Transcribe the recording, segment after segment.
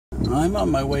I'm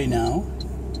on my way now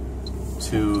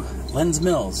to Len's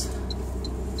Mills.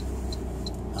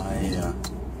 I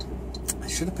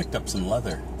should have picked up some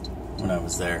leather when I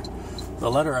was there. The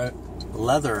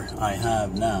leather I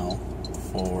have now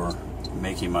for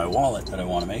making my wallet that I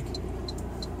want to make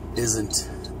isn't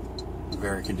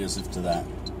very conducive to that.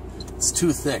 It's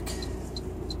too thick.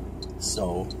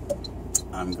 So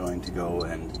I'm going to go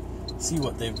and see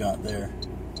what they've got there.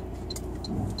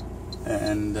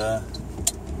 And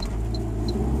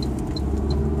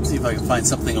see if I can find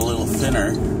something a little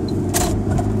thinner.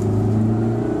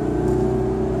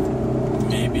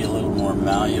 Maybe a little more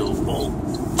malleable.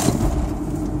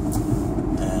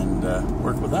 And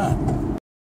work with that.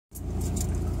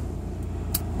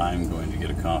 I'm going to get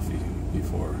a coffee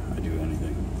before I do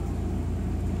anything.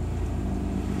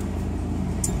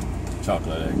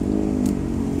 Chocolate egg.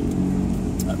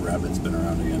 That rabbit's been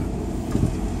around again.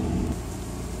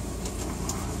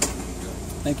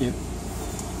 Thank you.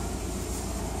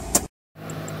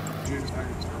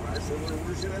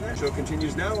 Show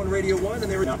continues now on Radio 1,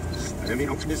 and there is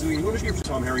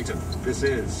Tom Harrington. This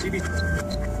is CBC.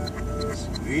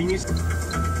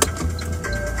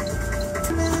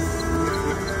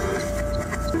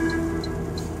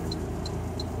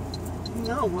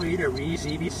 No way to read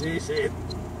CBC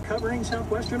covering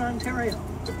southwestern Ontario.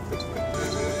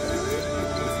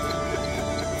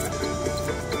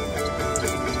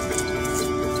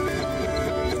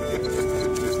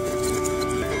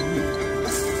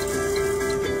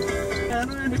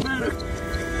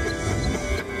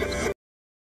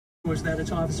 Was that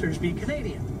its officers be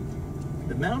Canadian?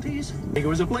 The Mounties? I think it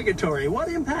was obligatory. What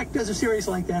impact does a series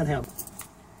like that have?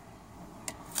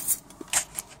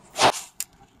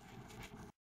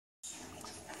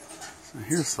 So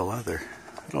here's the leather.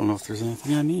 I don't know if there's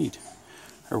anything I need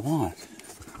or want.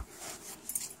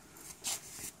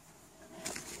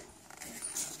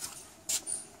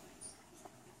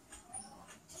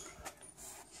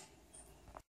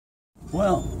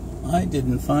 Well, I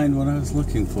didn't find what I was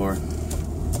looking for.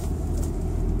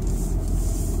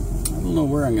 I don't know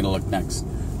where I'm going to look next.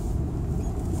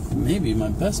 Maybe my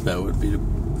best bet would be to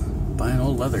buy an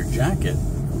old leather jacket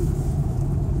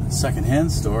at a second-hand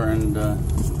store and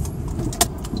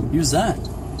use that.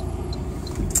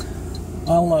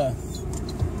 I'll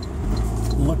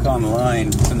look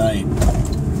online tonight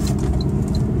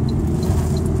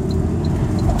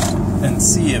and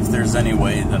see if there's any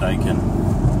way that I can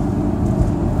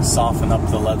soften up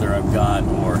the leather I've got,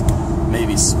 or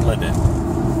maybe split it.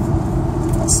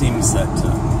 It seems that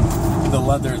the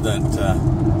leather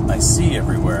that I see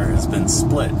everywhere has been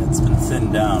split. It's been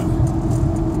thinned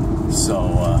down.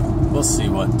 So we'll see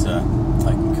what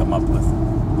I can come up with.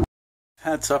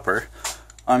 Had supper.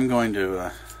 I'm going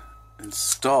to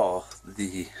install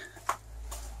the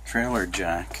trailer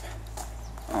jack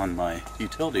on my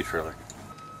utility trailer.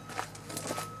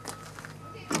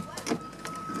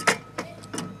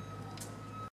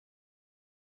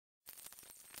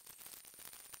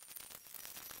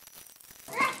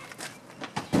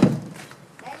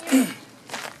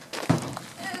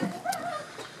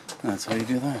 That's how you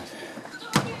do that.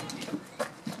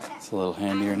 It's a little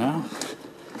handier now.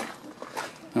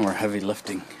 No more heavy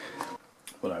lifting.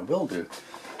 What I will do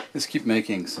is keep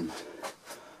making some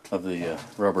of the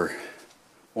rubber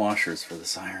washers for the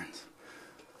sirens.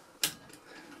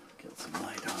 Get some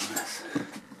light on this.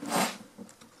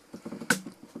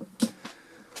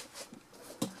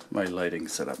 My lighting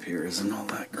setup here isn't all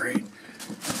that great.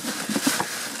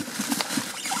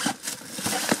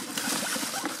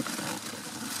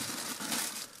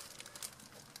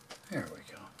 There we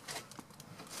go.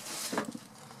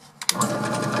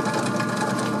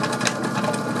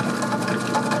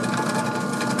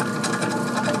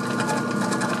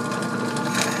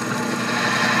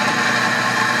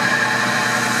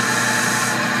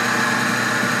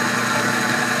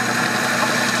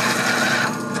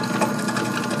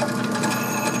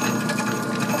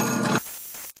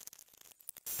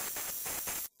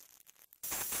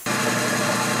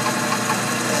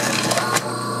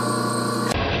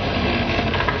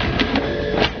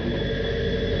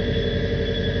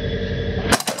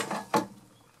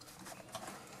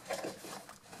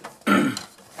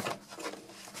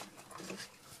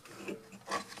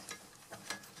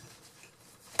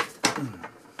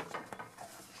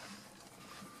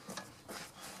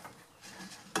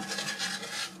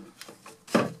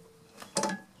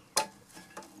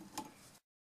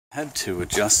 I had to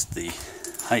adjust the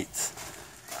height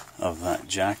of that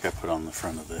jack I put on the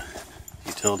front of the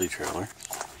utility trailer.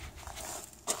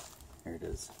 Here it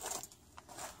is.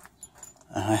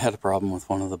 And I had a problem with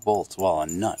one of the bolts. Well, a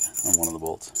nut on one of the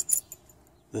bolts.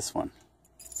 This one.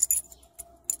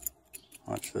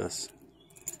 Watch this.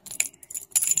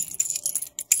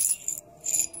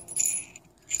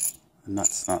 The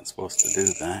nut's not supposed to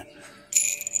do that.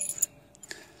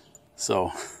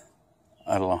 So,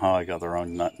 I don't know how I got the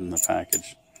wrong nut in the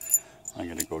package. I'm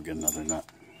gonna go get another nut.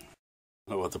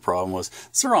 I don't know what the problem was.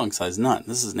 It's the wrong size nut.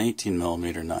 This is an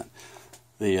 18mm nut.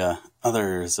 The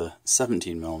other is a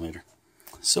 17mm.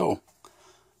 So,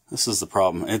 this is the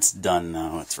problem. It's done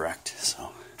now. It's wrecked.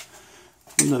 So,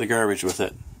 into the garbage with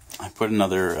it. I put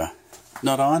another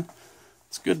nut on.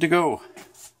 It's good to go.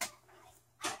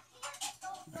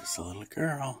 There's a little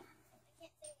girl.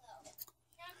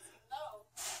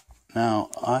 Now,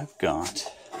 I've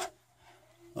got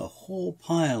a whole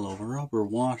pile of rubber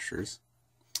washers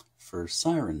for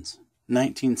sirens.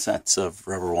 19 sets of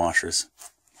rubber washers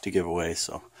to give away,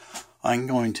 so I'm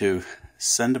going to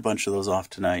send a bunch of those off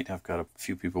tonight. I've got a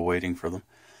few people waiting for them,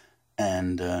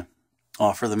 and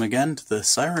offer them again to the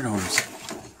siren owners.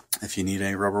 If you need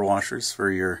any rubber washers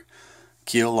for your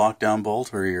keel lockdown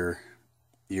bolt or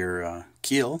your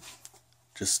keel,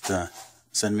 just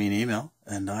send me an email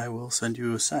and I will send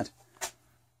you a set.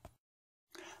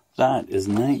 That is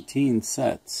 19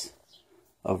 sets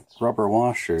of rubber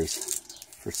washers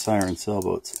for siren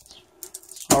sailboats.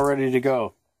 All ready to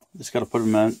go. Just got to put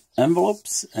them in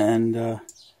envelopes and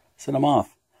send them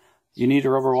off. You need a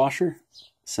rubber washer?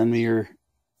 Send me your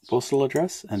postal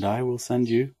address and I will send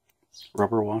you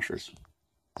rubber washers.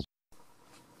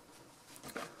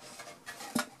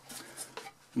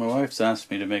 My wife's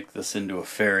asked me to make this into a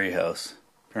ferry house.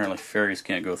 Apparently ferries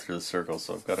can't go through the circle,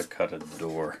 so I've got to cut a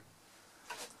door.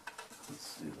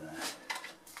 Let's do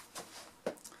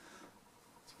that.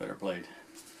 It's a better blade.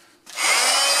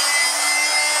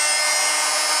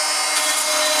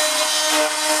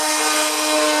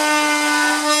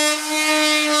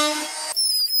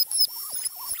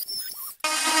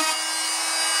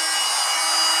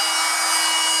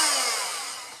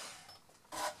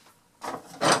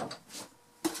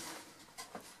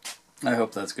 I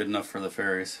hope that's good enough for the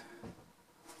ferries.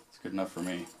 It's good enough for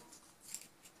me.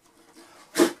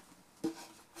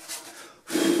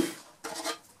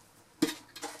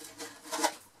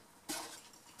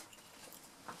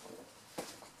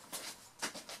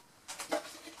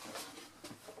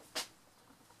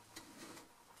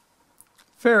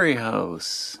 Ferry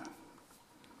house.